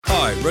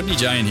Rodney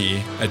Jane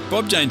here. At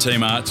Bob Jane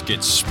T-Marts,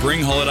 get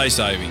spring holiday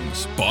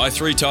savings. Buy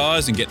 3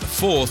 tyres and get the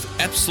 4th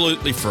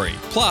absolutely free.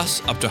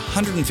 Plus, up to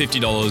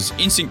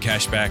 $150 instant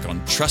cashback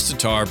on trusted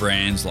tyre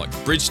brands like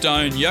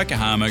Bridgestone,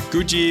 Yokohama,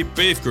 Goodyear,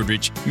 BF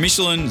Goodrich,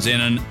 Michelin,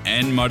 Zenon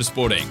and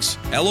Motorsport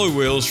Inc. Alloy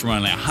wheels from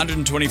only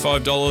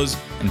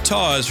 $125 and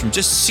tyres from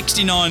just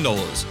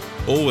 $69.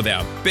 All with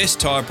our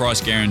best tyre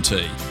price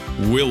guarantee.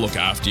 We'll look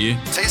after you.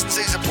 T's and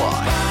C's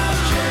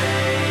apply.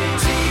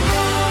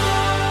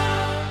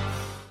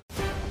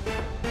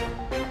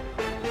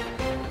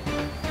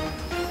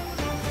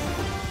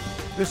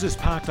 This is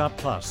Parked Up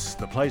Plus,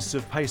 the place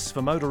of pace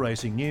for motor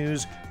racing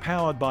news,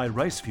 powered by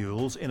Race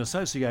Fuels in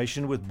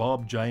association with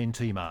Bob Jane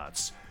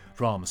T-Marts.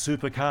 From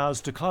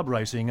supercars to club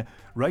racing,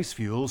 Race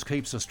Fuels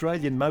keeps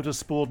Australian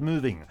motorsport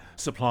moving,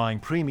 supplying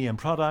premium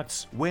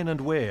products when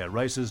and where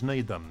racers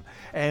need them.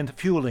 And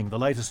fueling the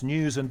latest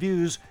news and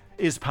views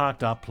is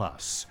Parked Up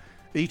Plus.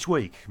 Each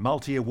week,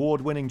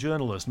 multi-award-winning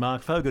journalist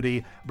Mark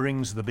Fogarty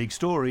brings the big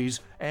stories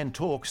and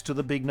talks to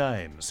the big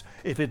names.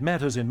 If it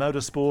matters in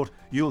motorsport,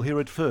 you'll hear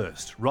it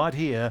first, right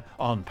here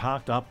on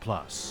Parked Up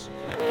Plus.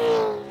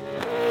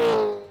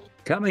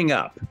 Coming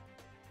up,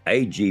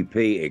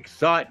 AGP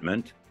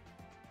excitement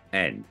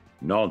and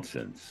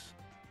nonsense.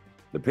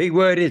 The P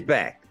word is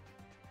back.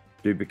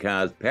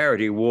 Supercars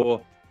parity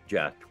war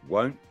just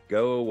won't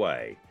go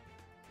away.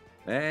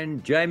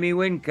 And Jamie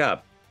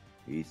Whincup,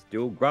 he's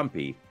still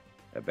grumpy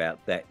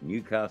about that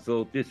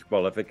Newcastle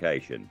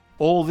disqualification.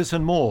 All this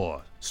and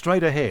more,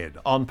 straight ahead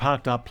on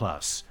Parked Up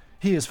Plus.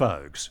 Here's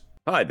Fogs.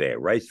 Hi there,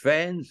 race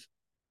fans.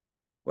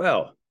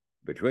 Well,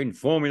 between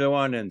Formula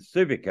One and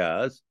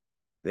Supercars,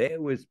 there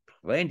was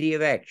plenty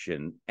of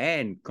action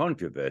and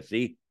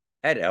controversy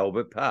at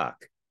Albert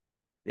Park.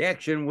 The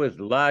action was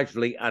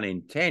largely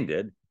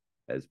unintended,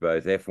 as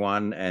both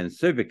F1 and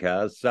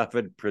Supercars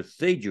suffered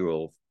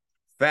procedural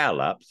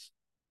foul-ups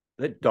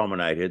that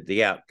dominated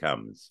the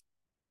outcomes.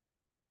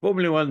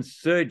 Formula One's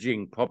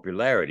surging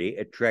popularity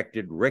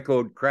attracted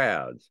record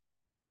crowds,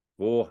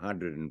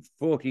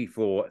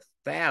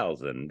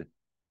 444,000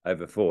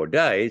 over 4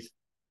 days,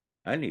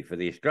 only for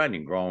the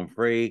Australian Grand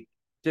Prix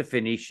to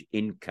finish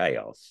in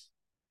chaos.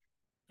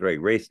 3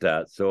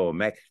 restarts saw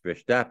Max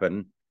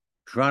Verstappen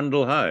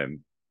trundle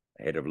home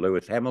ahead of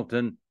Lewis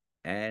Hamilton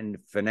and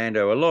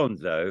Fernando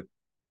Alonso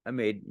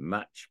amid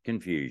much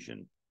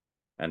confusion.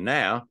 And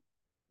now,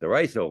 the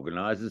race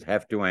organisers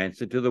have to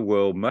answer to the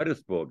World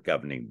Motorsport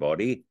governing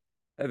body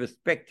over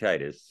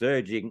spectators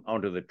surging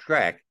onto the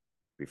track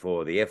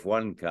before the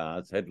F1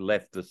 cars had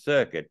left the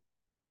circuit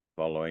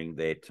following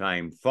their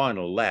tame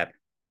final lap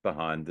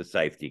behind the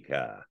safety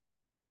car.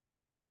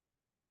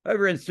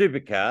 Over in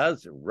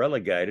Supercars,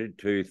 relegated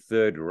to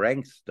third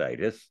rank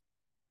status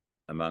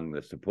among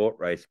the support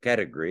race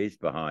categories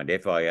behind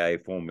FIA,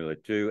 Formula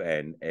 2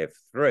 and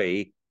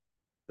F3,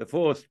 the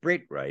 4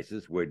 sprint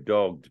races were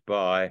dogged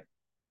by,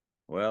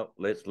 well,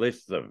 let's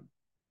list them.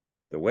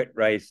 The wet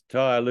race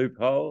tyre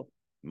loophole,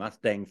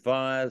 Mustang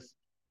fires,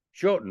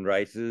 shortened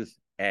races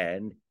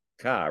and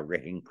car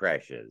wrecking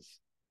crashes.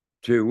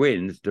 2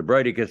 wins to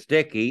Brodie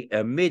Kostecki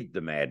amid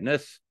the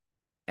madness,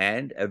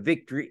 and a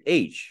victory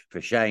each for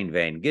Shane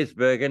van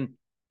Gisbergen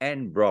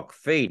and Brock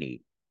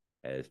Feeney,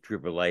 as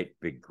Triple Eight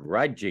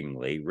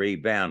begrudgingly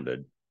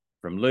rebounded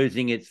from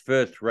losing its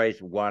first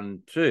race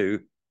 1-2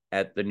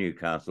 at the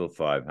Newcastle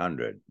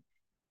 500.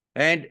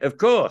 And, of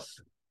course,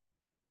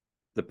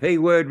 the P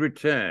word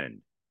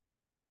returned.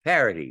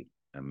 Parity,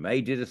 a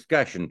major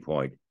discussion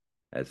point,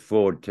 as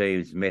Ford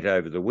teams met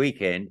over the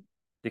weekend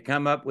to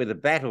come up with a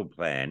battle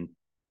plan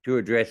to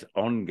address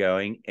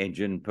ongoing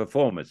engine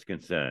performance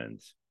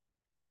concerns.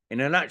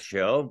 In a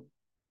nutshell,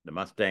 the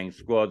Mustang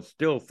squad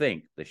still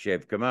think the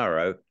Chev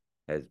Camaro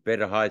has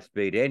better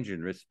high-speed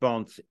engine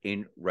response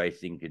in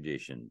racing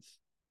conditions.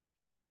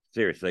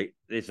 Seriously,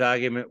 this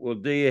argument will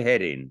do your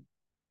head in.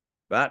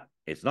 But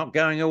it's not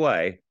going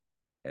away,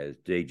 as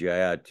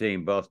DJR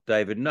team boss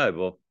David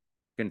Noble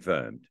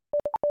confirmed.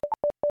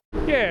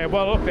 Yeah,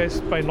 well, look, there's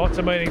been lots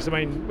of meetings. I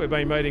mean, we've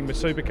been meeting with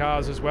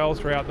Supercars as well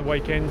throughout the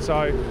weekend.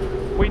 So,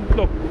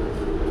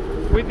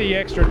 with the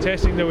extra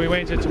testing that we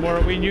went to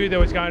tomorrow, we knew there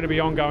was going to be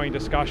ongoing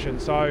discussion.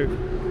 So,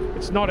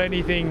 it's not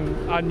anything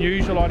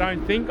unusual, I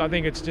don't think. I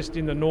think it's just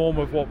in the norm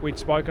of what we'd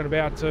spoken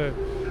about to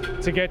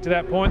get to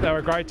that point. They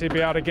were great to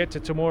be able to get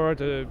to tomorrow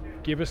to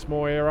give us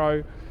more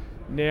aero.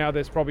 Now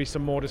there's probably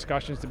some more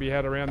discussions to be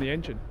had around the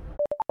engine.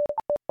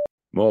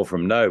 More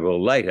from Noble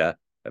later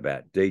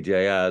about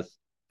DJR's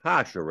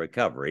partial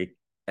recovery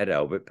at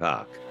Albert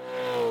Park.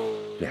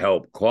 To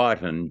help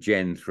quieten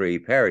Gen 3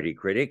 parity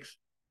critics,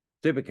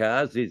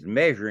 Supercars is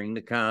measuring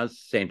the car's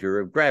centre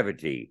of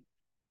gravity.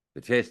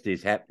 The test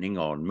is happening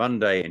on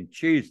Monday and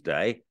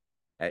Tuesday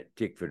at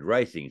Tickford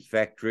Racing's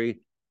factory,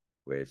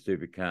 where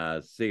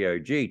Supercars'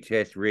 COG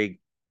test rig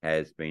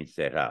has been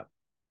set up.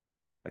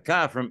 A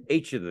car from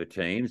each of the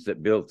teams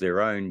that built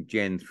their own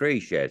Gen 3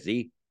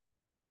 chassis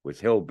was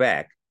held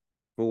back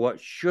for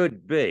what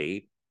should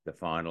be the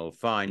final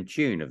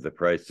fine-tune of the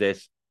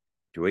process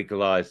to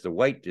equalise the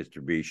weight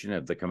distribution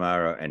of the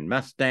Camaro and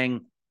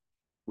Mustang,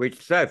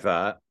 which so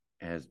far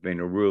has been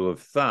a rule of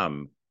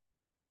thumb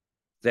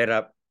set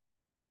up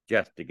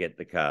just to get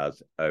the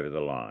cars over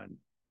the line.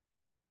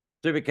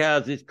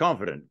 Supercars is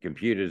confident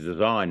computer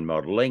design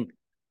modelling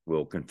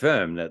will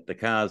confirm that the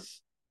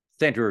car's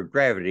centre of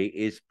gravity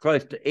is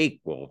close to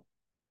equal,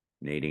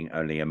 needing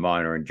only a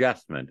minor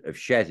adjustment of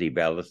chassis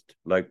ballast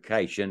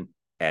location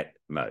at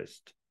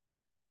most.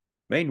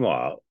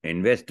 Meanwhile,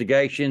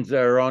 investigations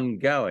are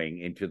ongoing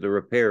into the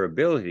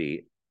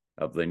repairability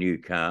of the new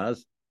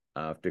cars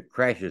after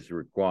crashes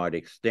required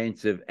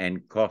extensive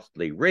and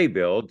costly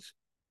rebuilds,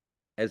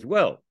 as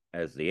well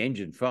as the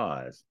engine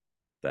fires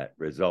that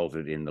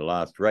resulted in the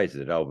last race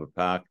at Albert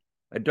Park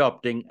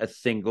adopting a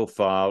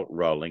single-file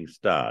rolling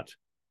start.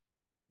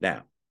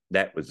 Now,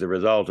 that was the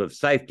result of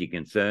safety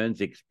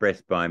concerns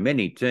expressed by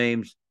many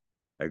teams,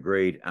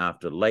 agreed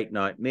after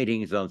late-night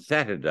meetings on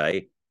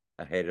Saturday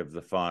ahead of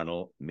the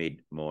final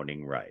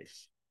mid-morning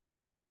race.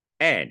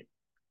 And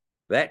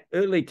that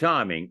early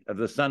timing of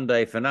the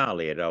Sunday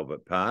finale at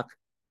Albert Park,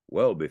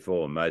 well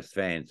before most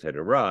fans had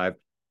arrived,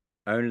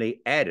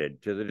 only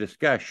added to the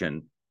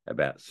discussion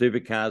about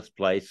Supercars'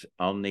 place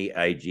on the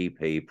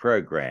AGP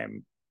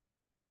program.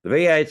 The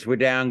V8s were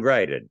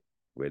downgraded,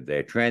 with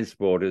their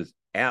transporters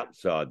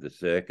outside the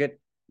circuit,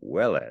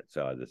 well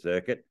outside the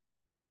circuit,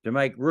 to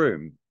make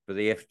room for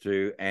the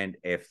F2 and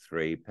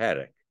F3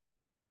 paddock.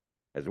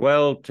 As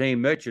well,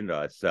 team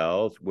merchandise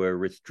sales were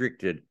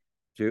restricted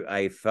to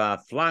a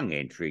far-flung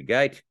entry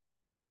gate,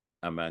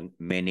 among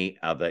many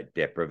other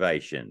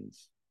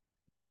deprivations.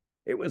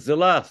 It was the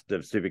last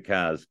of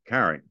Supercars'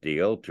 current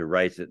deal to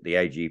race at the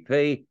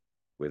AGP,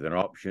 with an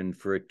option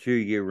for a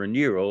 2-year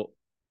renewal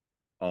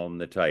on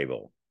the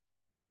table.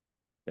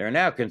 There are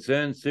now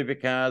concerns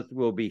Supercars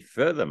will be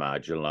further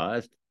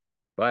marginalised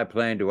by a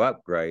plan to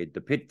upgrade the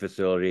pit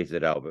facilities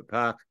at Albert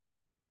Park,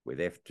 with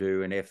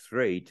F2 and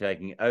F3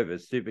 taking over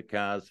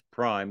Supercars'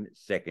 prime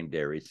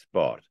secondary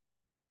spot.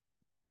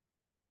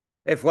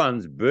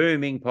 F1's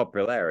booming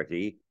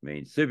popularity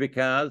means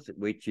Supercars,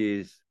 which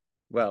is,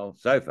 well,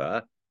 so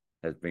far,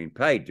 has been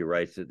paid to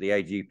race at the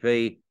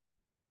AGP,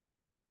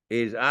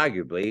 is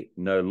arguably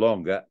no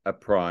longer a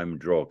prime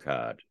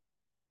drawcard.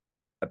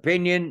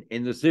 Opinion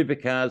in the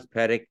Supercars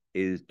paddock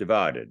is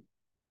divided.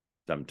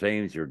 Some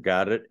teams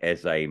regard it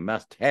as a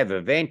must-have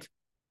event.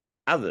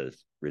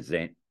 Others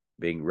resent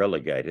being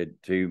relegated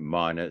to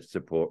minor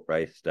support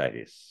race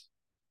status.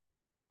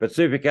 But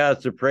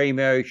Supercars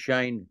Supremo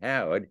Shane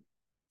Howard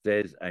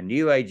says a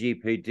new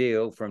AGP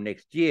deal from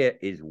next year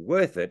is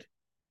worth it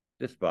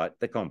despite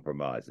the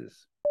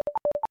compromises.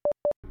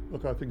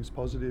 Look, I think it's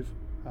positive.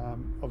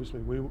 Obviously,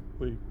 we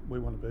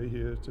want to be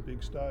here. It's a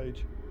big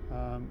stage,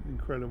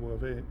 incredible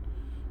event.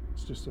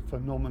 It's just a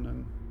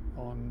phenomenon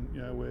on,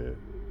 we're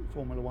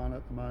Formula One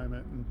at the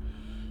moment, and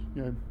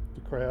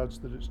the crowds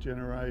that it's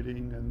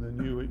generating, and the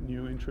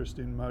new interest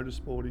in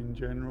motorsport in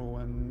general,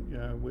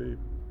 and we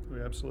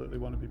absolutely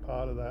want to be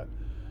part of that.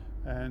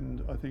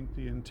 And I think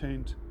the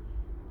intent,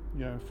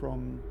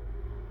 from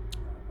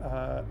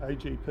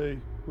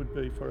AGP would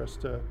be for us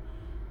to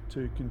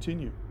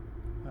continue,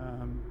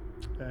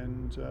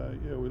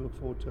 we look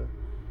forward to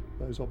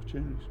those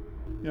opportunities.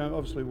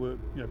 Obviously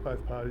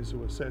both parties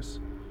will assess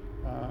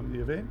the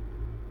event,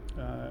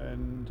 I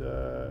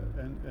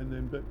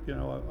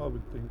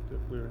would think that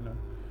we're in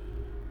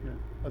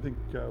I think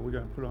we're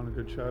going to put on a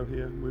good show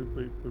here.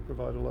 We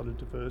provide a lot of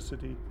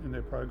diversity in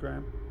their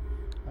program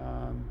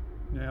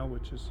now,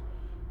 which is,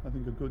 I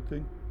think, a good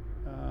thing.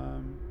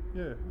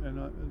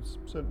 There's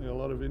certainly a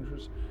lot of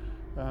interest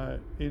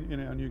in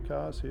our new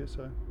cars here.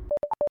 So,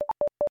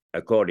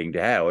 according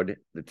to Howard,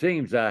 the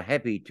teams are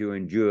happy to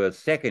endure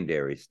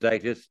secondary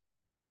status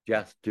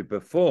just to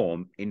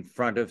perform in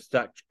front of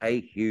such a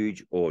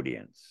huge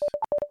audience.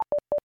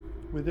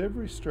 With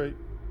every street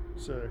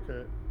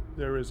circuit,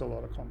 there is a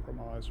lot of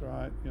compromise,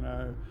 right?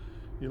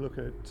 You look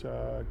at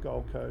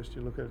Gold Coast,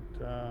 you look at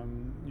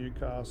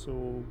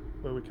Newcastle,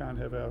 where we can't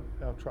have our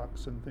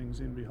trucks and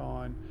things in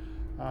behind,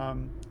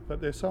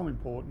 but they're so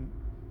important,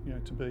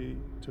 to be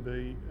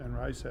and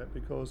race at,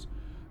 because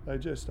they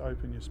just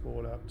open your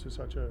sport up to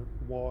such a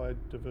wide,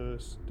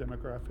 diverse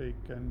demographic,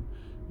 and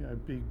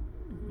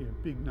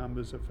big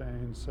numbers of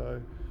fans.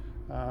 So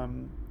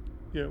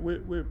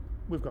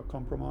we've got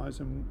compromise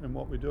in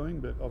what we're doing,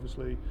 but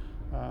obviously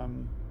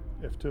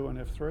F2 and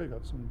F3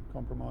 got some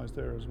compromise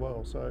there as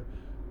well. So,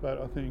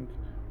 but I think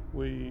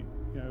an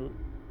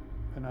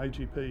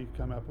AGP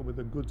came up with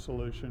a good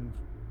solution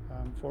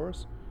for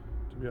us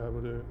to be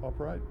able to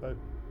operate,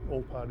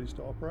 all parties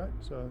to operate.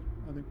 So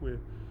I think we're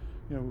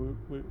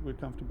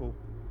comfortable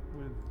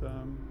with,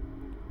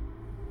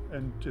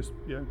 and just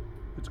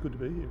it's good to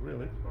be here,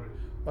 really.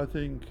 I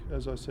think,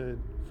 as I said,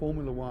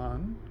 Formula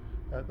One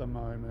at the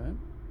moment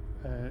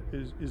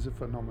is a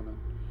phenomenon.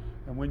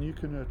 And when you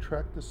can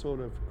attract the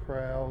sort of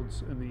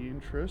crowds and the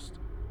interest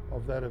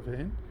of that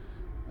event,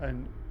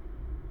 and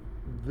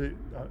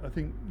I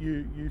think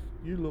you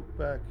look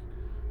back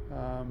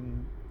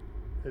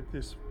at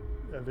this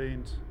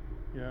event,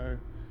 they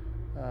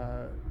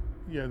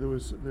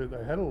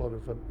had a lot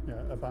of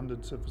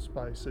abundance of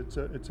space. It's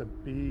a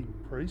big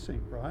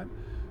precinct, right?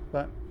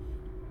 But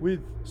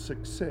with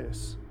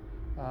success,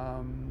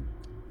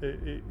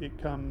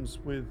 it comes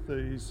with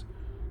these,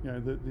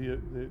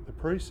 the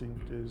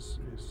precinct is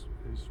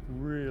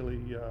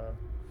really,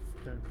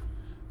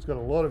 it's got a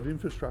lot of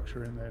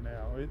infrastructure in there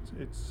now.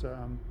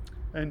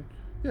 And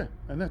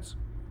that's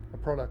a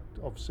product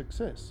of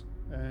success.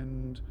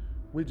 And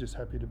we're just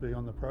happy to be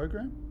on the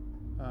program.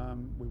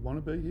 We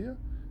want to be here,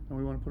 and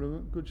we want to put a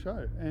good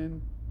show.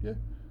 And a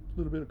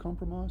little bit of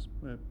compromise.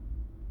 We're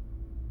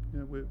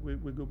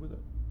good with it.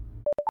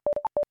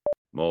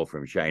 More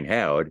from Shane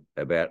Howard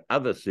about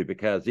other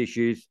supercars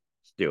issues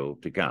still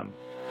to come.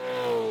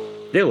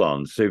 Still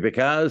on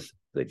supercars,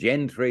 the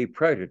Gen 3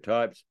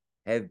 prototypes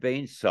have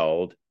been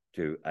sold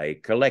to a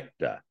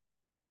collector.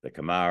 The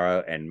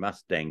Camaro and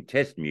Mustang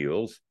test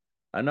mules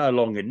are no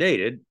longer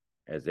needed,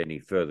 as any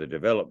further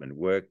development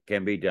work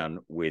can be done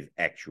with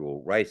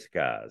actual race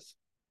cars.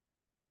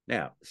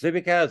 Now,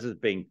 Supercars has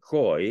been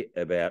coy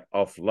about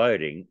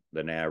offloading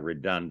the now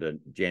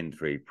redundant Gen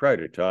 3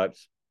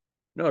 prototypes,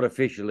 not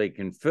officially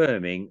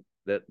confirming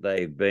that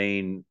they've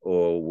been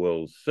or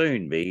will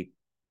soon be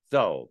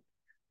sold.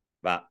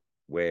 But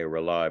we're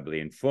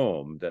reliably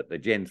informed that the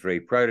Gen 3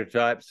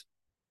 prototypes,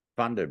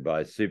 funded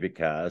by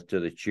Supercars to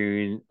the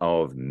tune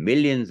of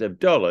millions of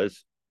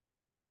dollars,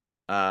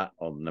 are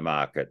on the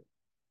market.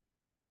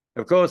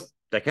 Of course,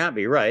 they can't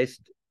be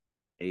raced,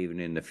 even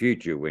in the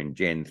future when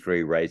Gen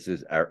 3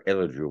 races are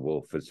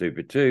eligible for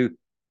Super 2,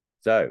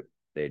 so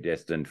they're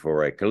destined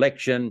for a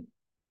collection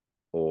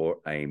or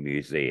a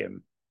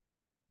museum.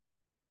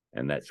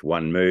 And that's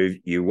one move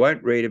you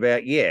won't read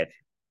about yet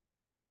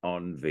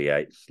on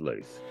V8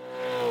 Sleuth.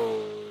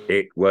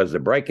 It was a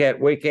breakout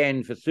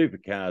weekend for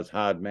Supercars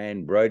hard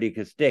man Brodie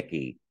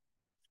Kostecki,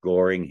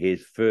 scoring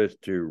his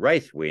first 2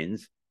 race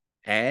wins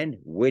and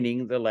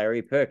winning the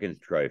Larry Perkins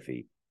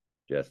Trophy,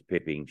 just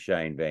pipping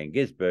Shane van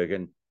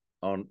Gisbergen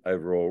on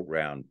overall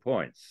round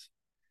points.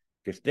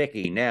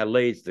 Kostecki now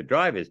leads the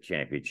Drivers'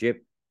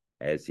 Championship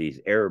as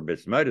his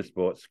Erebus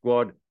Motorsport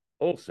squad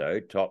also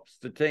tops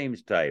the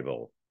teams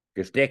table.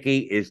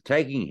 Kostecki is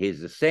taking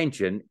his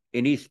ascension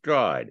in his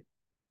stride,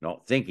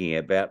 not thinking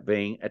about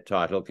being a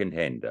title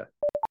contender.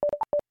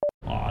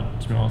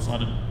 To be honest, I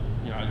didn't,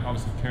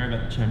 obviously care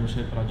about the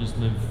championship, but I just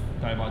live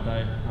day by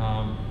day.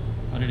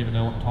 I didn't even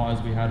know what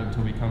tyres we had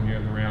until we come here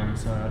at the round,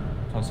 so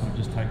I sort of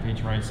just take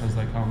each race as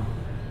they come.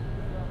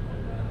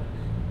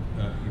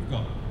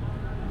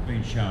 You've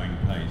been showing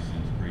pace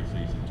since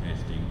pre-season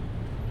testing,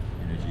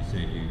 and as you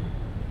said, you've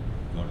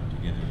got it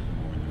together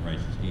more in the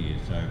races here.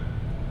 So,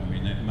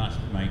 that must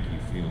make you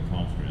feel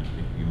confident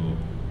that you're,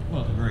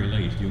 well, at the very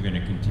least, you're going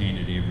to contend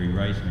at every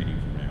race meeting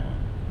from now on.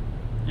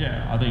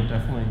 Yeah, I think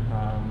definitely.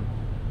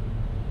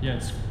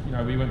 It's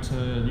we went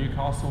to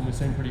Newcastle and we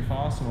seemed pretty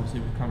fast, and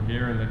obviously we've come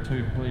here and they're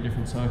 2 completely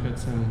different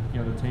circuits, and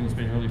the team's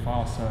been really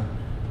fast. So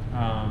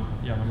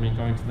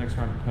going to the next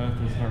round at Perth,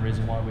 there's no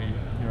reason why we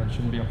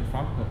shouldn't be up the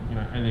front, but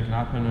anything can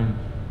happen, and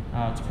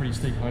it's a pretty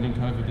steep learning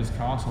curve with this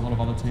car, so a lot of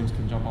other teams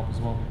can jump up as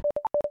well.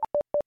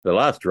 The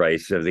last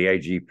race of the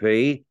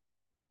AGP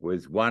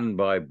was won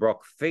by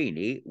Brock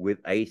Feeney with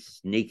a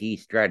sneaky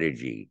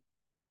strategy.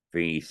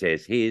 Feeney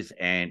says his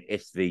and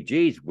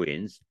SVG's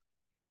wins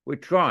were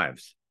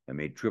triumphs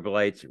amid Triple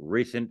Eight's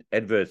recent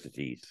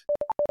adversities.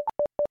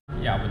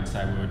 Yeah, I wouldn't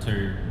say we were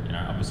too,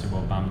 obviously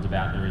well bummed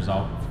about the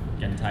result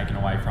getting taken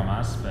away from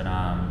us, but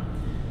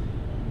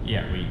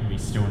we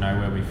still know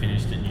where we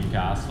finished at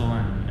Newcastle,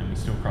 and we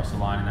still crossed the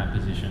line in that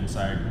position,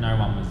 so no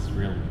one was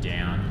real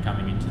down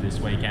coming into this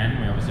weekend.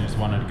 We obviously just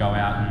wanted to go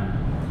out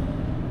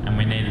and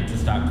we needed to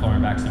start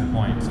clawing back some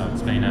points, so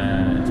it's been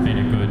a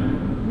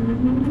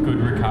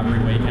good recovery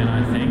weekend,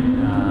 I think.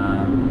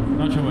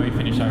 Not sure where we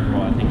finish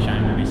overall. I think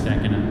Shane will be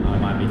second and I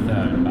might be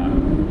third, but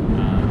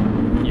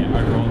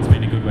overall it's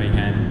been a good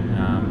weekend.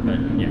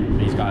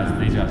 These guys are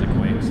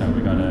quick, so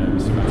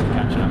we've still got some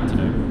catching up to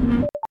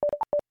do.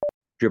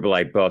 Triple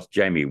Eight boss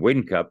Jamie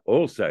Whincup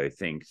also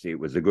thinks it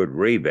was a good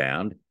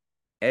rebound,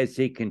 as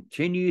he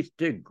continues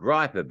to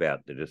gripe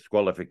about the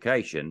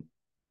disqualification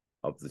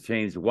of the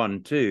teams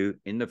 1-2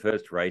 in the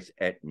first race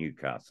at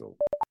Newcastle.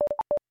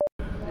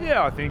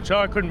 Yeah, I think so.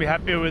 I couldn't be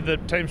happier with the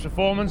team's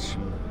performance.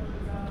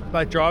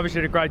 Both drivers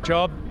did a great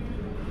job.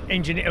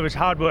 It was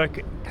hard work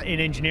in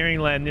engineering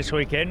land this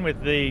weekend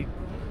with the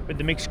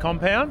mixed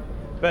compound,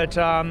 but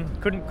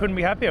couldn't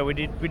be happier. We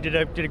did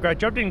a great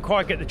job. Didn't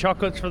quite get the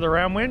chocolates for the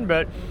round win,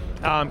 but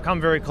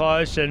come very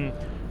close. And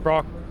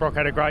Brock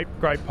had a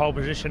great pole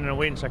position and a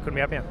win, so couldn't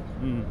be happier.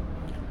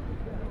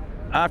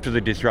 After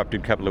the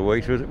disrupted couple of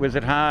weeks, was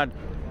it hard,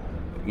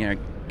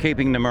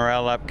 keeping the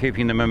morale up,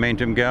 keeping the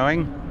momentum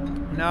going?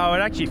 No, it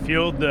actually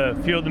fueled the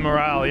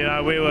morale.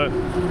 We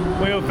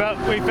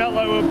felt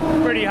like we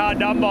were pretty hard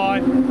done by,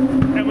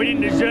 and we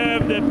didn't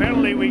deserve the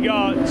penalty we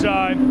got.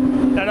 So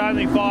that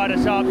only fired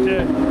us up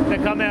to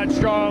come out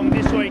strong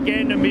this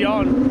weekend and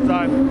beyond.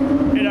 So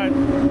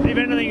if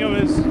anything,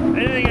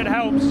 it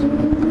helps.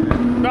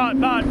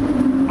 But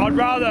I'd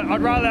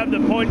rather have the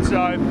points though.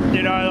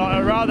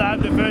 I'd rather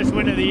have the first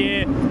win of the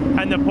year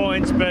and the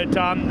points. But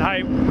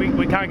hey,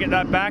 we can't get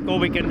that back. All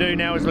we can do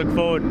now is look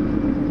forward.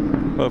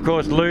 Well, of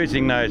course,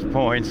 losing those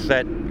points,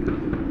 that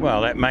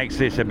makes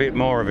this a bit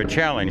more of a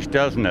challenge,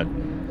 doesn't it?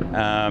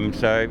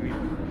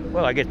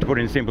 I guess to put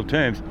it in simple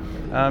terms,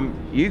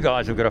 you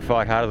guys have got to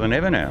fight harder than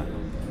ever now.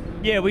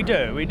 Yeah, we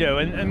do.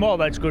 And while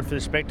that's good for the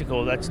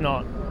spectacle, it's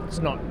not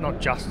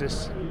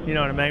justice. You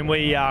know what I mean?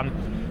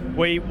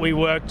 We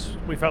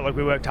felt like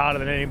we worked harder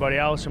than anybody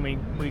else, and we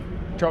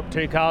dropped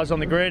 2 cars on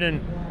the grid, and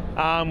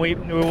we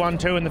won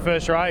 2 in the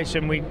first race,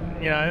 and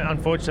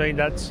unfortunately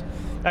that's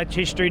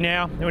history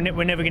now. We're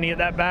never going to get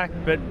that back.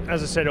 But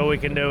as I said, all we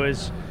can do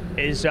is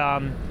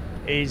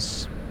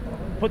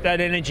put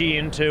that energy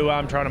into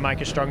trying to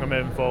make us stronger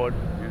moving forward.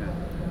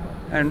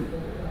 And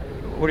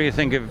what do you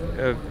think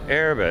of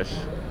Erebus,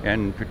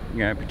 and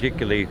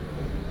particularly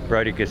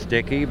Brodie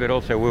Kostecki, but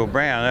also Will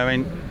Brown? I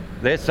mean,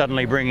 they're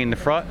suddenly bringing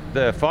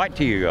the fight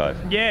to you guys.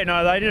 Yeah,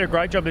 no, they did a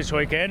great job this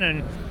weekend,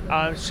 and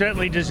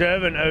certainly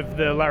deserving of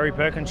the Larry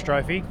Perkins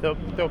Trophy.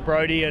 Thought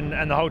Brodie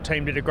and the whole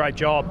team did a great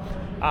job.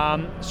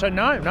 Their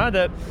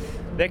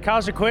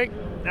cars are quick.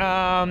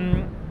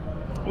 There's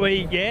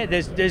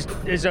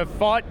a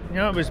fight.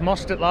 It was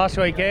Mostert last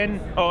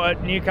weekend or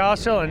at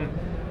Newcastle,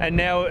 and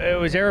now it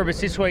was Erebus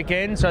this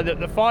weekend. So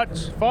the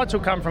fights will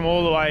come from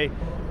all the way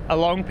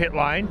along pit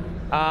lane.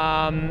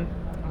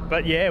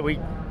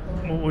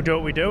 We'll do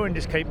what we do and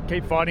just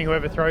keep fighting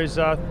whoever throws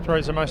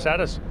the most at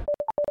us.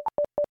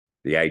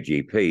 The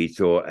AGP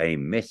saw a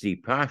messy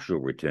partial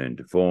return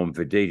to form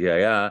for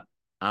DJR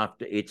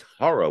after its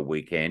horror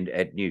weekend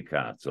at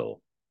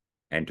Newcastle.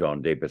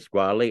 Anton De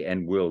Pasquale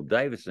and Will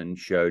Davison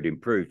showed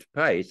improved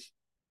pace,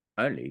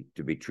 only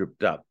to be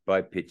tripped up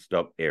by pit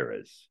stop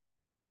errors.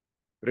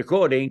 But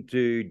according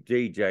to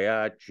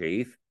DJR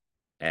chief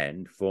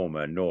and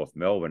former North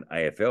Melbourne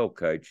AFL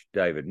coach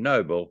David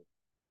Noble,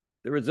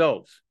 the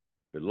results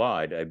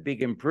belied a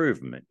big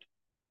improvement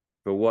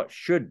for what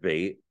should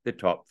be the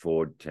top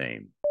Ford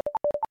team.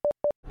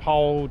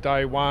 Pole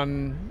day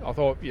one,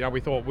 we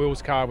thought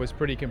Will's car was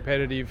pretty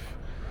competitive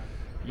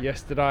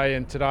yesterday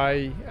and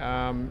today.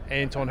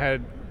 Anton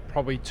had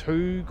probably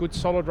 2 good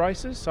solid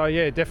races. So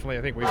yeah, definitely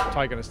I think we've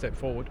taken a step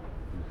forward.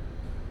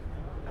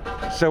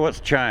 So what's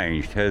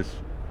changed? Has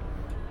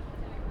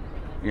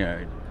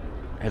a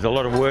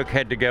lot of work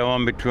had to go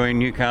on between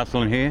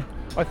Newcastle and here?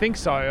 I think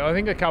so. I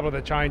think a couple of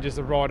the changes,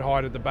 the ride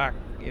height at the back,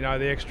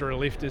 the extra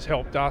lift has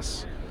helped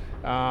us.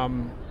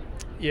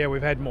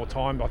 We've had more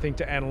time, I think,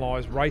 to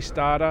analyse race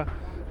data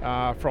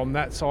from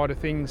that side of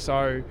things.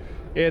 So,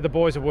 the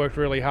boys have worked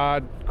really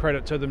hard.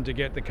 Credit to them to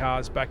get the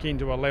cars back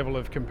into a level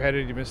of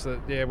competitiveness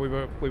that,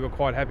 we were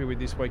quite happy with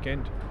this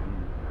weekend.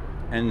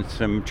 And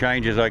some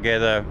changes, I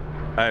gather,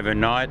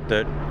 overnight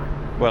that,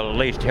 at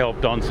least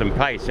helped on some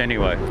pace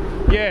anyway.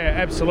 Yeah,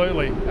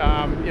 absolutely.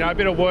 A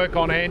bit of work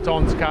on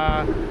Anton's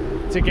car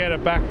to get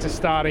it back to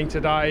starting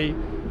today.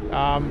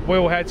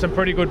 Will had some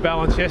pretty good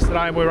balance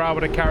yesterday, and we were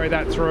able to carry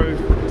that through.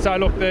 So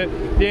look, the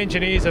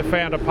engineers have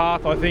found a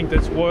path, I think,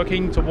 that's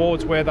working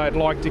towards where they'd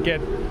like to get,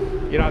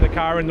 the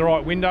car in the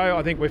right window.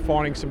 I think we're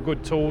finding some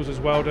good tools as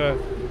well to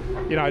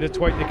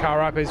tweak the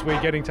car up as we're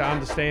getting to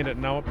understand it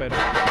and know it better.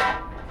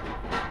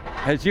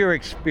 Has your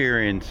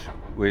experience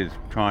with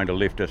trying to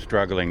lift a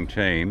struggling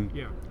team,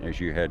 as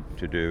you had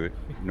to do at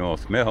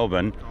North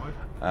Melbourne,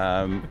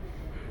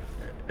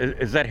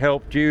 has that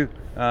helped you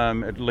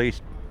at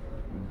least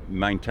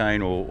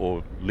maintain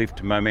or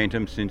lift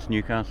momentum since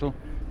Newcastle?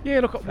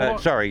 Yeah, look.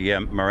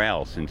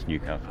 Morale since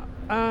Newcastle.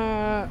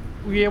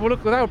 They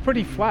were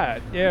pretty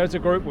flat. Yeah, as a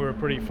group, we were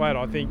pretty flat.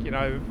 I think,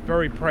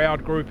 very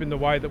proud group in the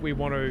way that we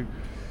want to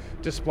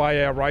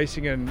display our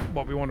racing and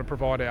what we want to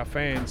provide our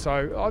fans.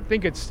 So I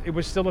think it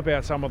was still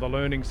about some of the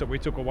learnings that we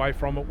took away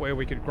from it, where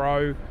we could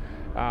grow.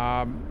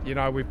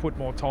 We put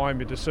more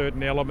time into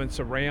certain elements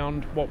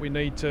around what we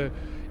need to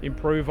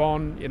improve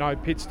on.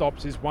 Pit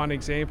stops is one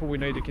example. We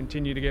need to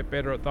continue to get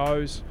better at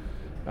those.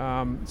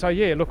 I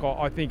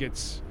think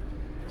it's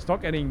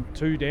not getting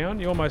too down.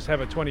 You almost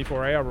have a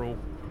 24-hour rule.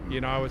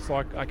 It's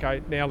like,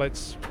 okay, now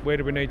where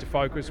do we need to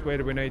focus? Where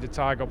do we need to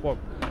target?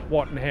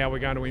 What and how we're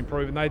going to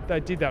improve? And they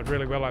did that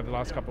really well over the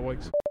last couple of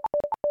weeks.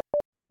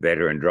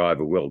 Veteran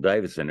driver Will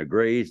Davison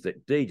agrees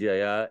that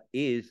DJR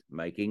is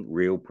making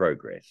real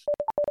progress.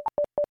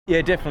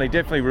 Yeah,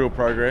 definitely real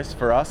progress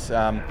for us.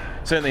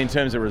 Certainly in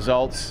terms of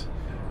results.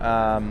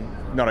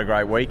 Not a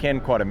great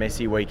weekend, quite a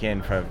messy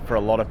weekend for a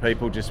lot of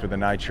people, just with the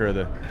nature of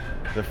the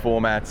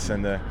formats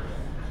and the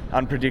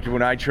unpredictable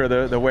nature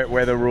of the wet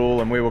weather rule,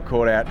 and we were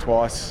caught out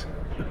twice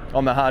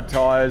on the hard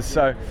tyres.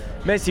 So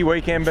messy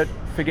weekend, but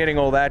forgetting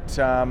all that,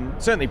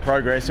 certainly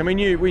progress. And we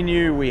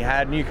knew we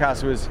had.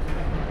 Newcastle was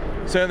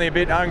certainly a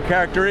bit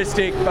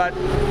uncharacteristic, but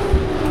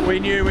we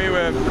knew we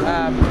were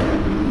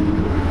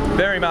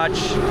very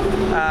much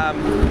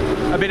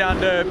a bit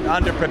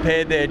under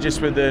prepared there,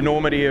 just with the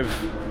enormity of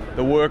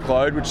the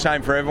workload, which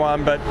same for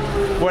everyone, but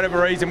for whatever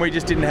reason we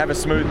just didn't have a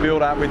smooth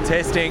build up with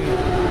testing,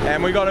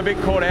 and we got a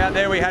bit caught out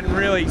there. We hadn't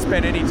really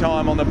spent any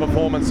time on the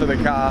performance of the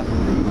car.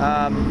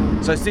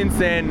 So since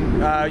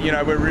then,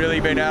 we've really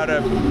been able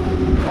to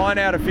iron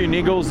out a few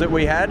niggles that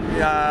we had.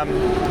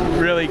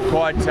 Really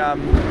quite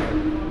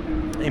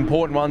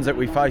important ones that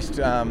we faced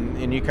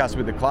in Newcastle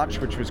with the clutch,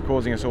 which was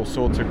causing us all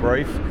sorts of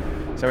grief.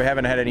 So we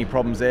haven't had any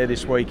problems there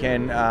this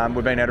weekend.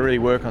 We've been able to really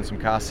work on some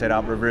car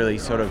setup. We've really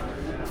sort of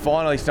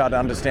finally started to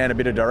understand a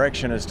bit of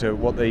direction as to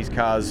what these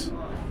cars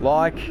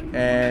like,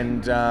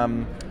 and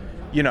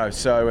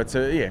so it's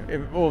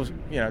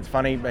it's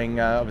funny being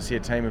obviously a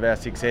team of our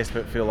success,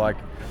 but feel like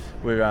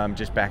we're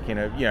just back in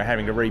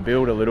having to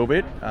rebuild a little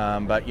bit.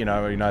 But we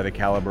know the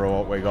calibre of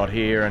what we got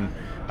here, and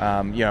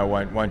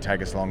won't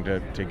take us long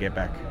to get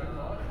back.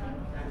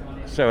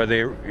 So are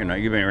there,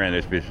 you've been around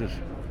this business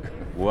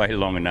way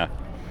long enough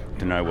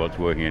to know what's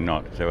working and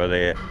not. So are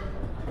there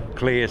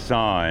clear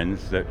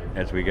signs that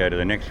as we go to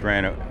the next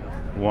round at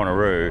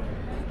Wanneroo,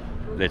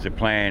 there's a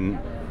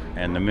plan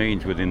and the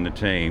means within the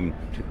team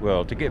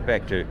to get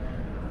back to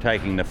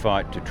taking the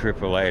fight to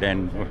Triple Eight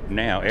and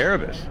now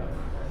Erebus?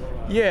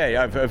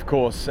 Yeah, of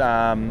course.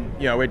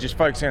 We're just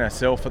focusing on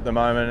ourselves at the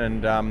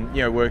moment,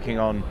 and working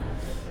on,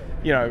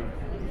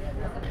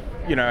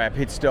 our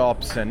pit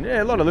stops and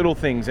a lot of little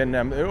things, and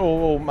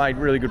all made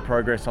really good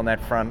progress on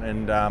that front.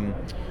 And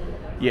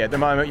at the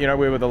moment,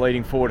 we were the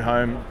leading Ford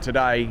home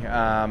today.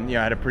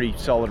 Had a pretty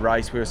solid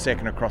race. We were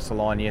second across the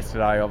line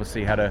yesterday.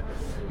 Obviously, had a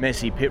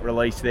messy pit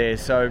release there.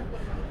 So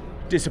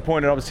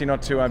disappointed, obviously,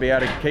 not to be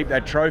able to keep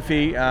that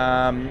trophy.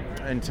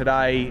 And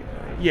today,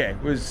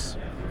 was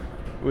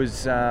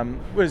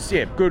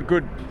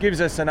good.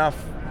 Gives us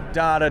enough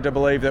data to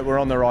believe that we're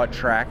on the right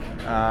track.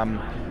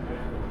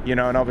 And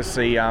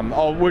obviously,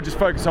 we'll just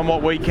focus on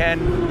what we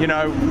can.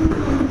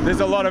 There's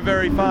a lot of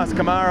very fast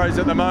Camaros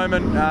at the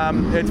moment.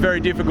 It's very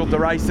difficult to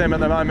race them at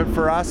the moment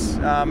for us,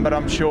 but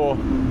I'm sure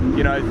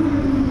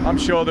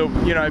there'll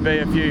be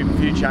a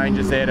few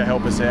changes there to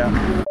help us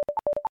out.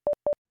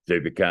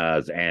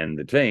 Supercars and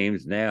the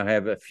teams now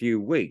have a few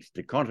weeks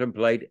to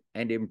contemplate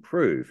and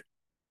improve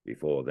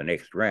before the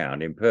next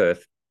round in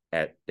Perth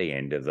at the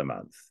end of the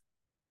month.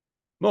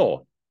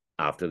 More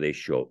after this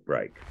short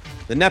break.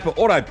 The Napa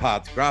Auto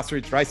Parts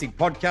Grassroots Racing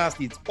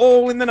Podcast, it's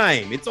all in the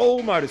name. It's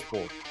all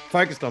motorsport,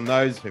 focused on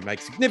those who make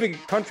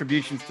significant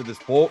contributions to the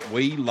sport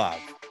we love.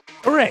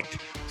 Correct.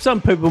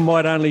 Some people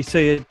might only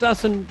see a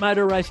dozen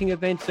motor racing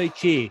events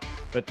each year,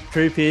 but the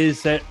truth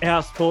is that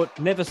our sport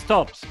never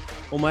stops.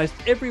 Almost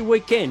every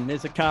weekend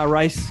there's a car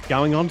race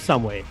going on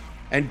somewhere.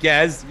 And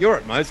Gaz, you're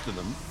at most of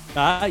them.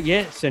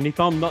 Yes, and if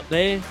I'm not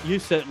there, you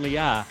certainly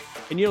are.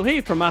 And you'll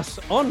hear from us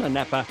on the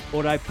Napa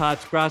Auto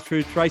Parts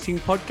Grassroots Racing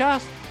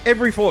Podcast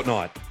every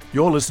fortnight.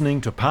 You're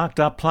listening to Parked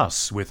Up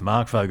Plus with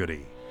Mark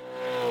Fogarty.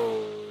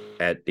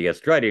 At the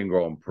Australian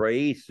Grand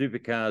Prix,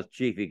 Supercars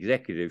Chief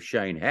Executive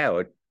Shane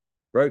Howard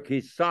broke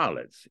his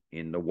silence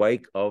in the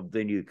wake of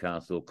the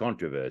Newcastle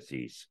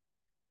controversies.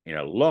 In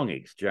a long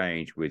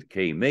exchange with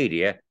key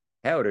media,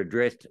 Howard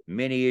addressed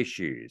many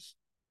issues.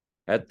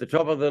 At the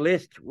top of the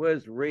list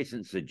was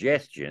recent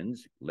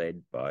suggestions,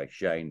 led by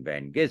Shane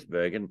van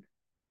Gisbergen,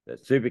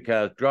 that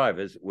Supercars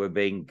drivers were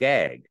being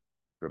gagged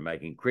from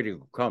making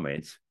critical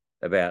comments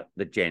about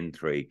the Gen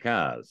 3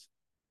 cars.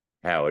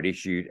 Howard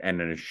issued an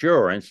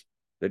assurance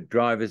that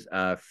drivers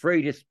are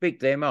free to speak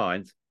their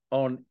minds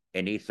on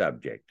any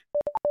subject.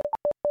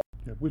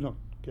 Yeah, we're not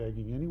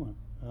gagging anyone.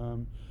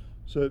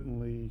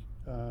 Certainly,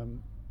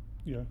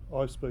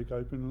 I speak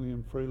openly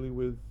and freely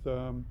with,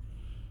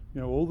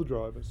 all the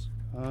drivers.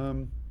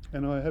 And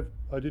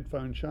I did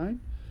phone Shane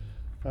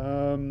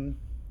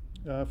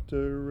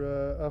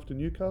after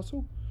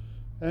Newcastle,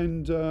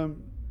 and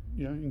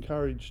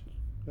encouraged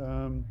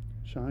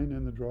Shane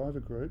and the driver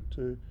group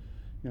to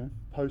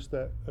post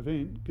that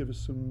event, give us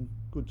some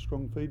good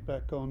strong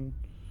feedback on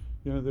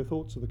their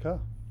thoughts of the car.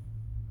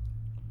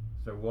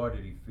 So why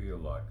did he feel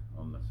like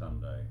on the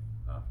Sunday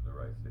after the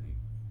race that he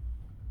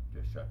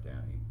just shut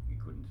down, he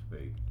couldn't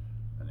speak,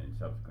 and then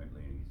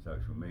subsequently in his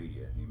social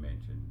media he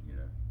mentioned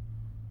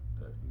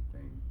that he'd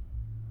been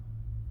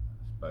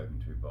spoken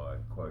to by,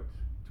 quotes,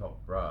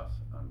 top brass,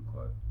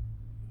 unquote?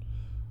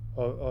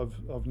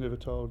 I've never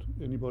told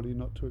anybody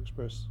not to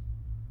express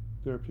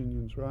their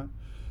opinions, right?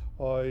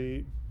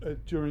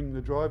 During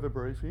the driver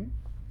briefing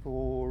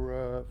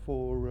for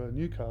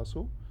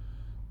Newcastle,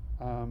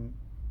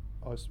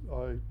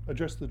 I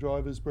addressed the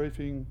drivers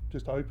briefing,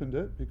 just opened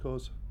it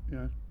because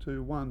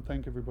to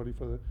thank everybody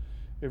for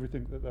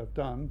everything that they've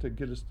done to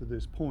get us to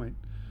this point.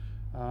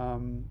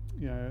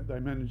 They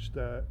managed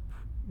that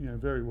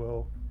very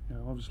well.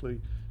 Obviously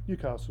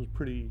Newcastle's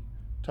pretty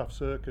tough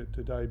circuit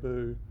to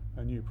debut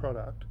a new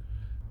product.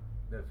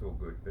 That's all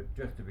good, but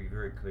just to be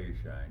very clear,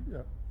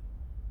 Shane,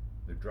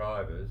 the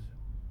drivers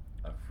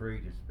are free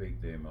to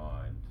speak their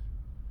minds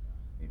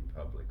in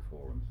public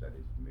forums, that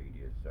is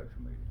media, social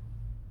media.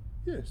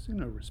 Yes,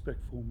 in a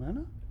respectful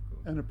manner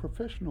and a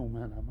professional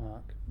manner,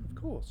 Mark, of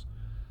course.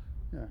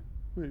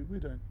 We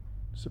don't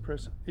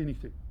suppress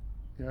anything,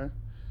 that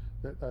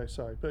they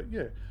say. But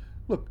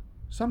look,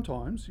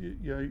 sometimes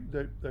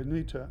they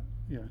need to,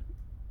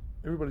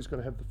 everybody's got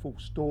to have the full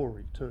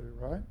story too,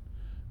 right?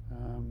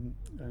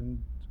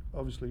 And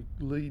obviously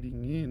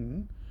leading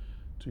in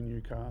to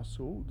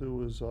Newcastle, there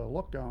was a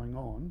lot going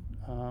on,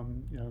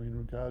 in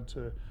regard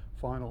to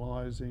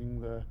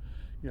finalising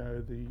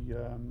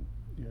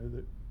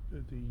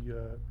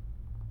the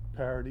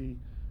parity,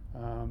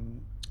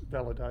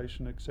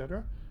 validation,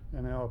 etc.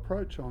 And our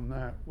approach on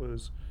that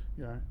was,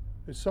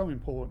 it's so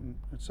important.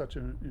 It's such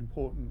an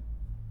important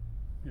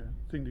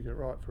thing to get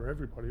right for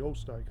everybody, all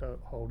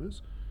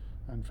stakeholders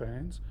and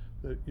fans,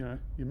 that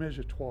you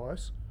measure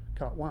twice,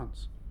 cut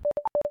once.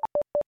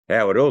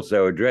 Howard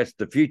also addressed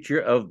the future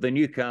of the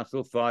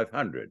Newcastle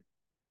 500,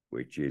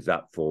 which is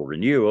up for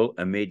renewal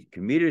amid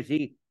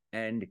community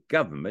and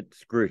government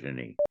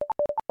scrutiny.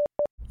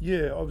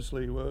 Yeah,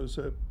 obviously, it was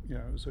a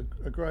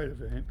great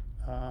event.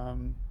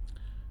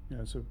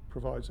 So it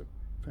provides a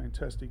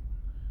fantastic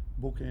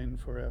bookend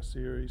for our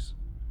series,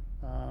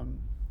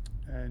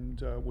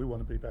 and we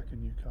want to be back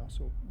in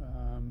Newcastle.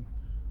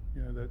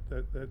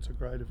 That's a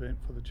great event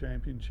for the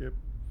championship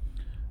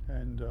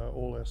and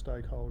all our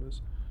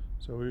stakeholders.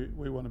 So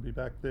we want to be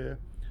back there.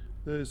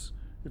 If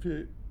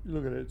you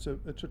look at it,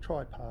 it's a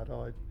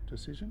tripartite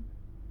decision.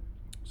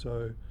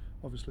 So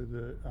obviously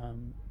the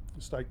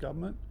state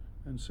government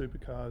and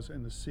Supercars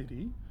and the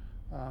city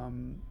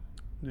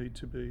need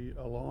to be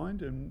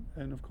aligned,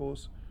 and of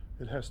course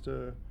it has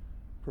to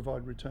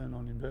provide return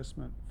on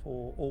investment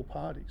for all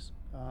parties.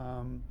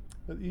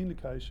 But the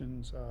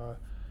indications are,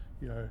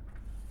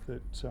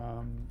 that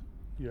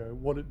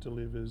what it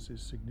delivers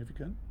is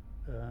significant.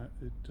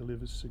 It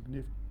delivers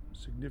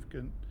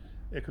significant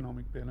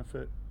economic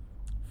benefit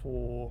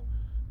for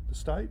the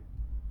state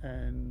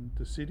and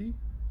the city,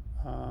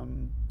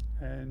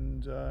 and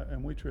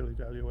we truly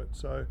value it.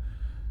 So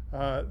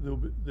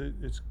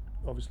it's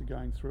obviously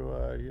going through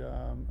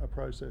a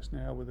process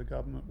now where the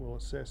government will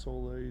assess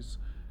all these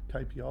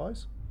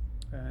KPIs,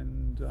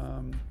 and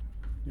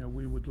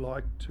we would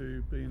like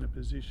to be in a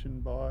position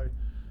by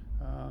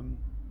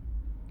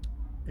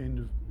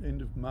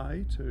end of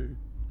May to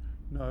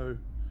know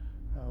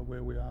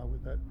where we are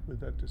with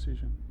that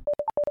decision.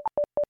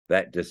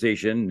 That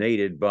decision,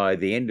 needed by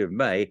the end of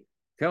May,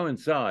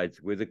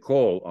 coincides with a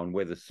call on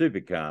whether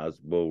Supercars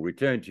will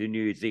return to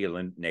New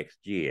Zealand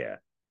next year.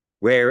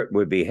 Where it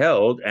would be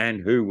held and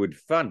who would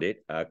fund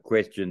it are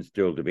questions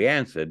still to be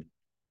answered,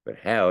 but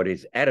Howard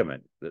is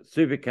adamant that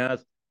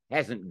Supercars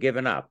hasn't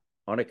given up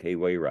on a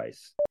Kiwi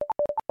race.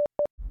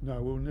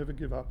 No, we'll never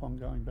give up on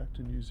going back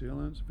to New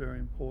Zealand. It's very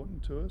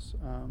important to us,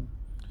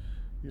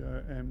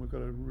 and we've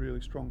got a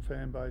really strong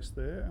fan base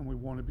there, and we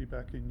want to be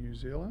back in New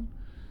Zealand.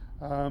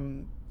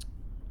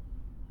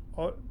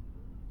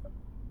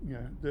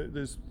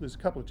 There's a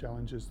couple of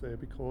challenges there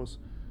because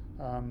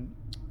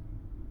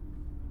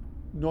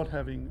not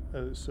having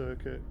a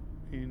circuit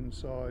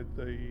inside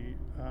the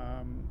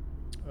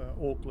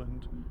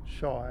Auckland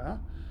Shire,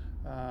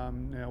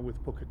 now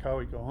with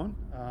Pukekohe gone,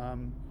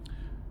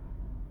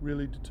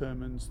 really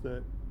determines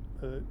that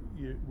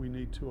we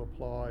need to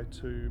apply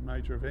to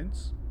major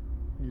events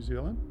New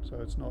Zealand. So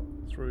it's not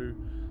through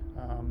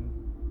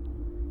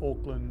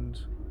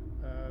Auckland,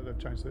 they've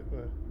changed it,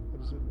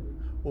 what is it?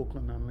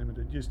 Auckland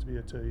Unlimited, used to be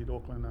a TEED,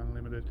 Auckland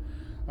Unlimited.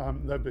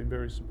 They've been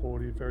very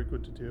supportive, very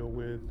good to deal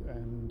with,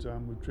 and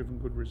we've driven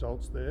good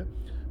results there.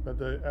 But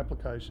the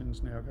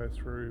applications now go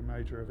through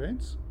major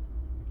events.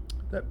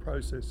 That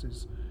process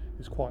is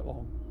quite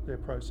long. Their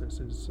process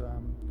is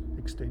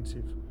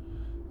extensive.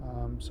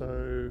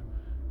 So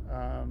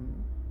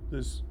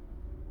there's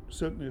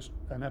certainly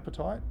an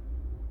appetite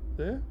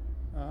there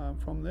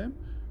from them.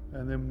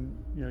 And then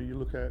you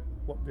look at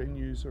what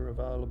venues are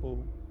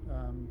available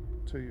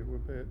to you,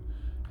 about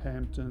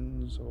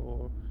Hamptons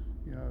or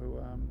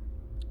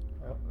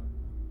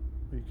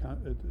you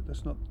can't.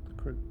 That's not the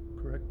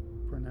correct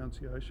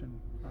pronunciation,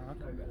 Mark.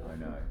 I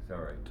know.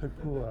 Sorry.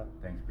 Tupua.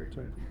 Thanks, Greg.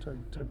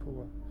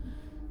 Tupua.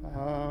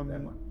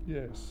 That one.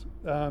 Yes.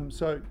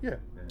 So yeah.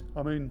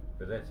 I mean.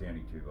 But that's the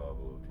only two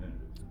viable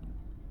alternatives,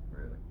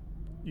 really.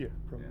 Yeah.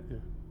 Probably.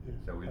 Yeah.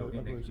 So we're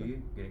looking next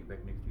year, getting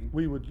back next year?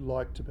 We would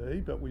like to be,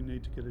 but we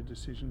need to get a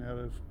decision out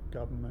of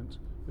government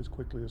as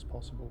quickly as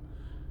possible.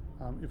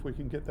 If we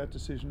can get that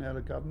decision out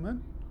of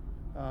government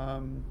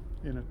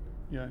in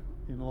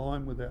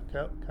line with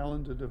our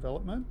calendar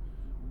development,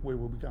 we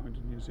will be going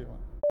to New Zealand.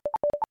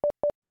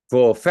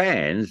 For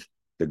fans,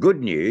 the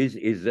good news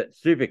is that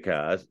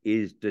Supercars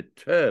is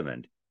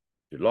determined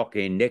to lock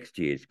in next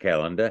year's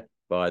calendar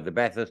by the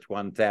Bathurst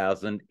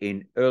 1000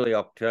 in early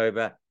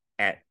October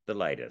at the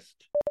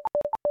latest.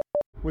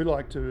 We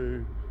like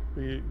to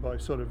be, by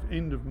sort of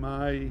end of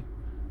May,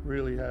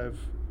 really have,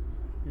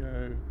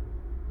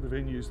 the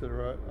venues that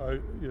are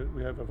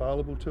we have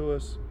available to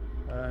us,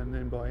 and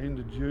then by end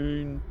of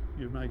June,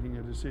 you're making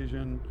a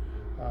decision,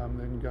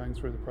 then going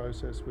through the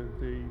process with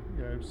the,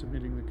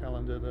 submitting the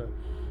calendar to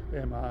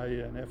MA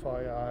and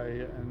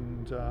FIA,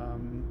 and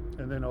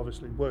then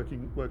obviously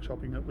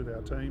workshopping it with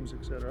our teams,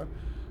 etc.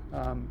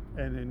 And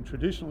then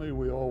traditionally,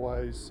 we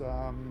always.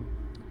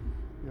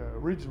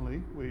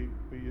 Originally we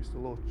used to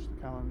launch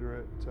the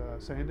calendar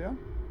at Sandown,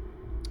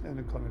 and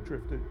it kind of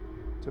drifted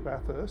to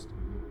Bathurst,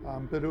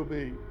 but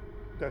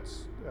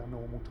that's our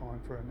normal time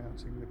for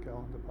announcing the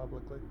calendar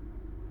publicly.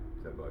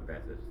 So by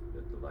Bathurst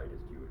at the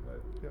latest, you would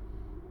hope? Yep.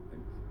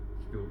 And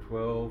still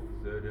 12,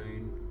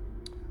 13?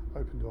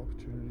 Open to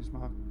opportunities,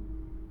 Mark.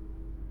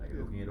 Are you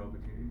looking at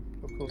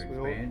opportunities? Of course,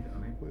 to expand?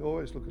 we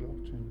always look at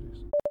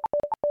opportunities.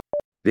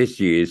 This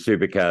year's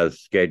Supercars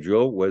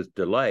schedule was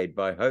delayed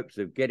by hopes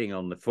of getting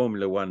on the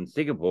Formula One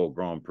Singapore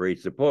Grand Prix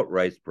support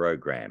race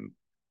program.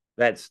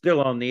 That's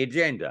still on the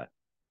agenda,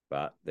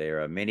 but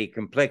there are many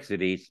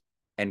complexities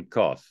and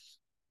costs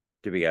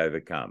to be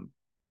overcome.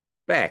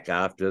 Back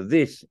after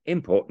this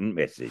important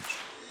message.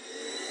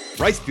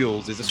 Race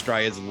Fuels is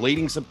Australia's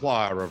leading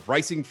supplier of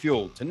racing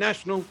fuel to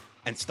national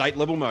and state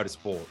level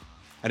motorsport,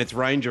 and its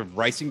range of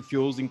racing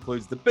fuels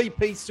includes the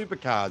BP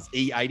Supercars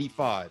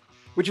E85,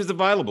 which is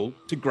available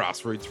to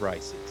grassroots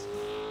races.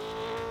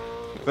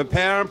 For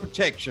power and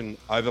protection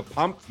over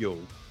pump fuel,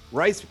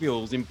 Race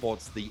Fuels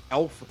imports the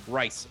ELF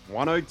Race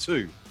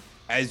 102,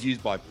 as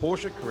used by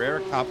Porsche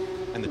Carrera Cup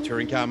and the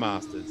Touring Car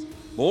Masters.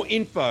 More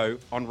info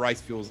on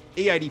Race Fuels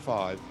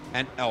E85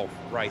 and ELF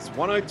Race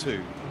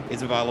 102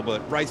 is available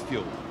at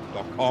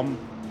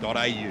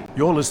racefuel.com.au.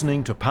 You're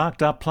listening to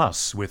Parked Up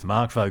Plus with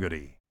Mark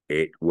Fogarty.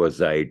 It was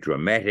a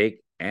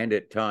dramatic and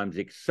at times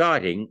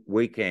exciting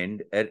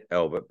weekend at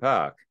Albert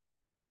Park.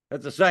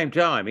 At the same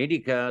time,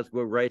 IndyCars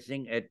were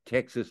racing at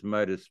Texas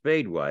Motor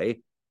Speedway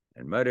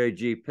and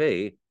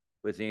MotoGP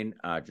was in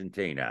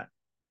Argentina.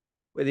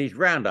 With his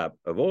roundup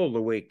of all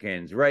the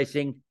weekend's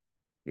racing,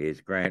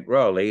 here's Grant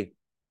Rowley,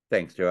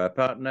 thanks to our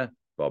partner,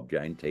 Bob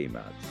Jane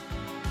T-Marts.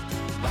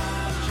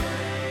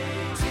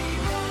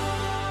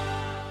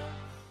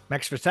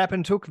 Max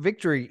Verstappen took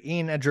victory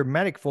in a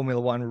dramatic Formula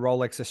One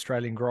Rolex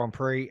Australian Grand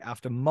Prix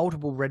after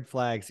multiple red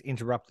flags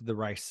interrupted the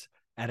race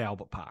at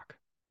Albert Park.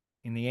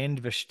 In the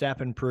end,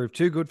 Verstappen proved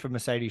too good for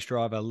Mercedes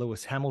driver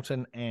Lewis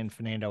Hamilton and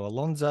Fernando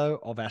Alonso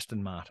of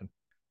Aston Martin.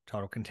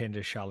 Title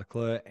contenders Charles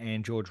Leclerc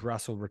and George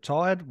Russell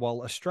retired,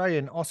 while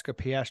Australian Oscar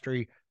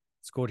Piastri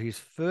scored his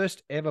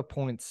first ever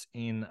points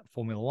in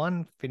Formula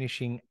One,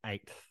 finishing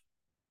 8th.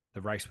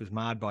 The race was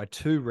marred by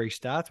 2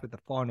 restarts, with the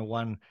final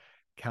one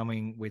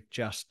coming with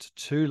just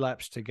 2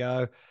 laps to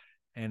go,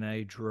 and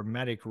a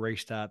dramatic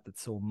restart that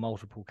saw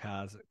multiple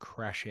cars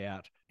crash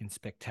out in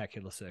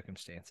spectacular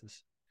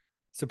circumstances.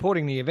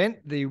 Supporting the event,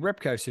 the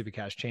Repco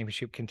Supercars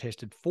Championship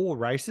contested 4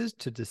 races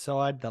to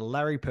decide the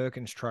Larry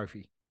Perkins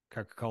Trophy.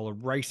 Coca-Cola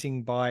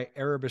Racing by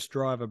Erebus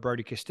driver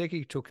Brodie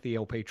Kostecki took the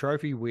LP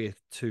Trophy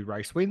with 2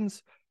 race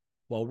wins,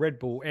 while Red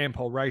Bull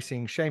Ampol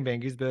Racing, Shane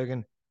Van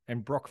Gisbergen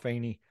and Brock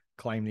Feeney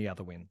claimed the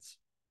other wins.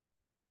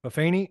 For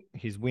Feeney,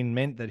 his win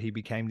meant that he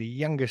became the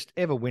youngest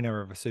ever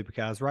winner of a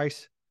Supercars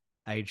race,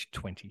 aged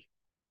 20.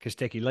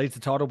 Kostecki leads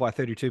the title by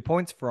 32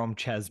 points from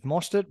Chaz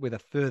Mostert, with a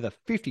further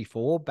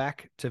 54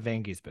 back to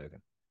Van Gisbergen.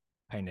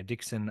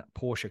 Paynter-Dixon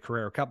Porsche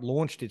Carrera Cup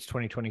launched its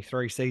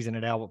 2023 season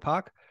at Albert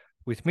Park,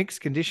 with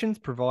mixed conditions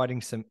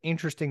providing some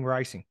interesting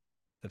racing.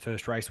 The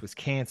first race was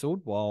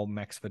cancelled, while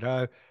Max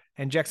Verstappen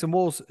and Jackson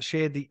Walls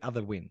shared the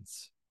other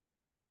wins.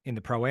 In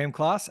the Pro-Am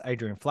class,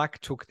 Adrian Flack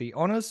took the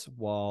honours,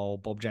 while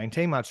Bob Jane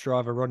T-Marts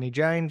driver Rodney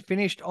Jane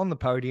finished on the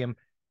podium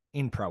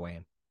in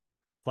Pro-Am.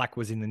 Flack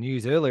was in the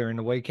news earlier in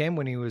the weekend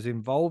when he was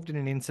involved in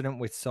an incident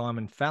with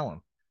Simon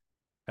Fallon.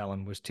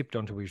 Fallon was tipped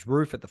onto his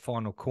roof at the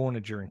final corner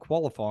during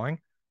qualifying,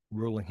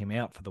 ruling him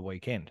out for the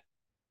weekend.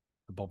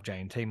 The Bob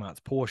Jane T-Marts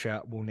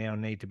Porsche will now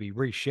need to be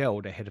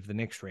reshelled ahead of the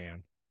next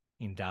round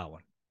in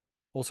Darwin.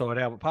 Also at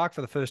Albert Park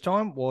for the first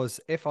time was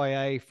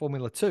FIA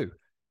Formula 2.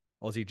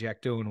 Aussie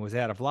Jack Doohan was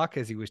out of luck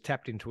as he was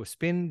tapped into a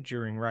spin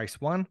during race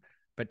 1,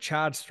 but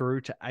charged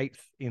through to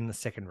 8th in the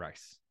second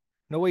race.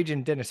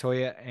 Norwegian Dennis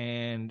Hoyer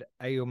and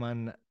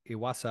Ayuman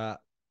Iwasa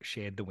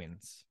shared the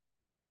wins.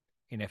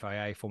 In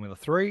FIA Formula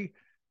 3,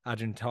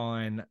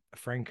 Argentine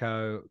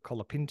Franco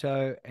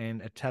Colapinto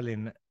and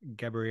Italian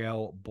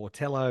Gabriele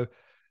Bortello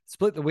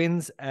split the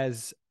wins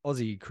as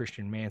Aussie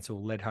Christian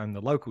Mansell led home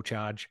the local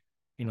charge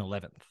in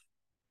 11th.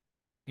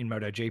 In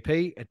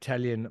MotoGP,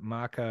 Italian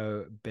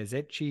Marco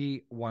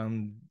Bezzecchi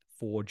won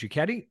for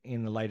Ducati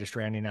in the latest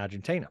round in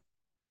Argentina.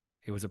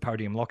 It was a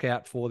podium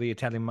lockout for the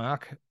Italian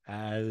marque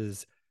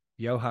as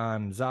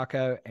Johan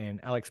Zarco and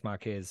Alex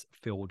Marquez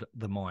filled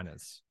the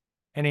minors.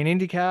 And in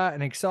IndyCar,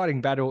 an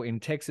exciting battle in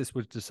Texas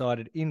was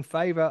decided in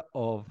favour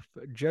of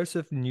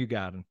Joseph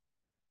Newgarden.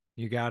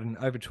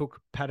 Newgarden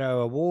overtook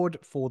Pato Award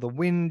for the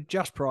win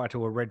just prior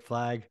to a red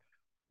flag,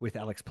 with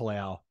Alex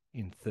Palau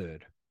in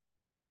third.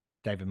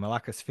 David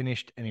Malakis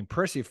finished an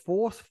impressive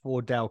 4th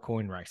for Dale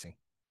Coyne Racing.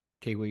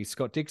 Kiwis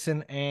Scott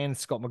Dixon and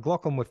Scott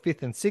McLaughlin were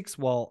 5th and 6th,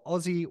 while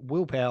Aussie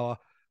Willpower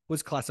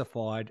was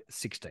classified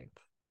 16th.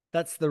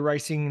 That's the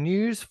racing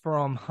news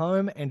from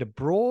home and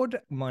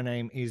abroad. My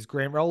name is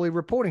Grant Rowley,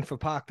 reporting for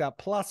Parked Up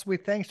Plus,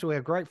 with thanks to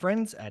our great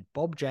friends at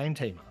Bob Jane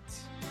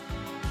T-Marts.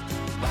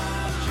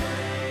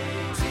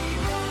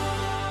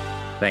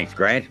 Thanks,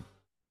 Grant.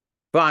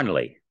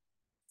 Finally,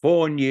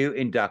 4 new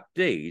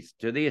inductees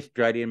to the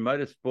Australian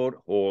Motorsport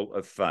Hall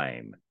of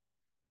Fame.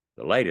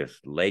 The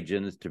latest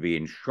legends to be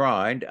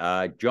enshrined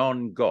are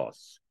John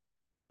Goss,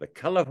 the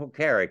colourful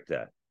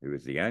character who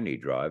is the only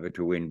driver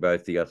to win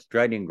both the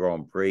Australian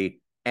Grand Prix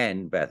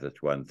and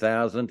Bathurst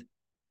 1000,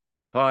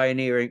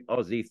 pioneering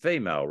Aussie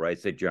female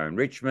racer Joan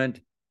Richmond,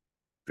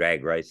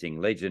 drag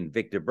racing legend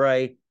Victor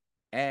Bray,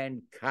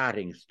 and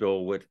karting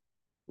stalwart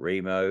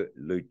Remo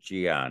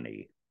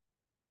Luciani.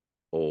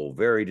 All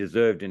very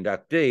deserved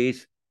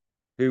inductees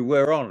who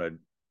were honoured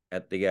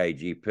at the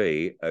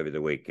AGP over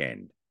the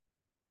weekend.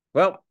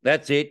 Well,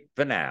 that's it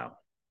for now.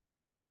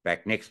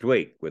 Back next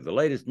week with the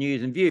latest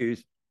news and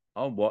views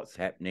on what's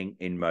happening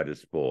in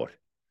motorsport.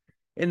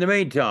 In the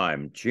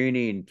meantime, tune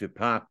in to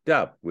Parked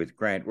Up with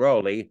Grant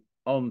Rowley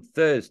on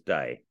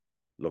Thursday,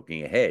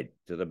 looking ahead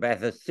to the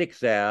Bathurst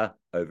 6 Hour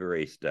over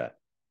Easter.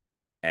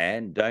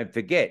 And don't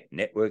forget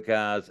Network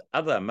R's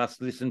other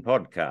must-listen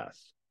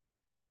podcasts.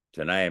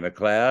 Tanea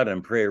McLeod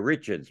and Priya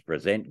Richards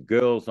present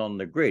Girls on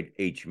the Grid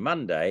each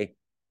Monday,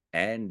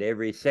 and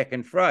every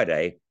second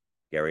Friday,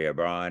 Gary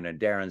O'Brien and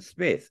Darren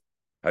Smith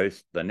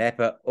host the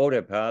Napa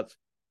Auto Parts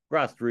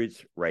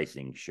Grassroots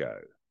Racing Show.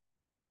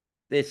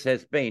 This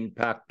has been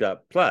Parked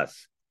Up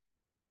Plus,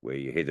 where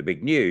you hear the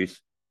big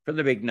news from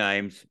the big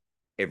names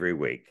every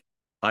week.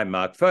 I'm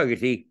Mark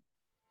Fogarty.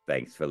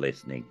 Thanks for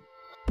listening.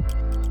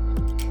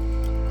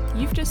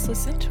 You've just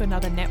listened to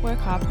another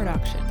Network R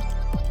production.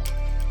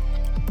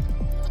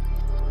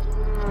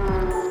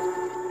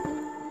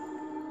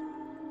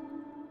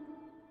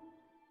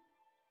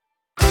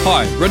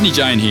 Hi, Rodney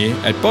Jane here.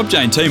 At Bob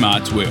Jane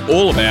T-Marts, we're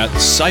all about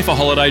safer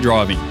holiday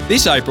driving.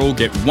 This April,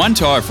 get one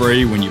tyre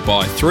free when you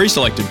buy 3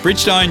 selected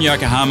Bridgestone,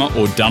 Yokohama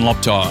or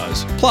Dunlop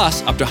tyres.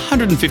 Plus, up to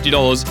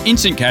 $150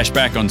 instant cash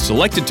back on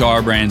selected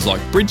tyre brands like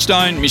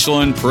Bridgestone,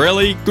 Michelin,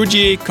 Pirelli,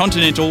 Goodyear,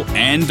 Continental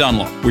and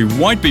Dunlop. We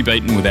won't be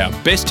beaten with our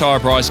best tyre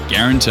price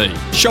guarantee.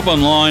 Shop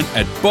online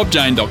at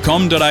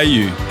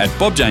bobjane.com.au. At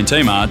Bob Jane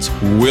T-Marts,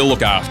 we'll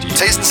look after you.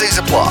 T's and C's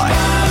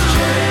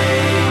apply.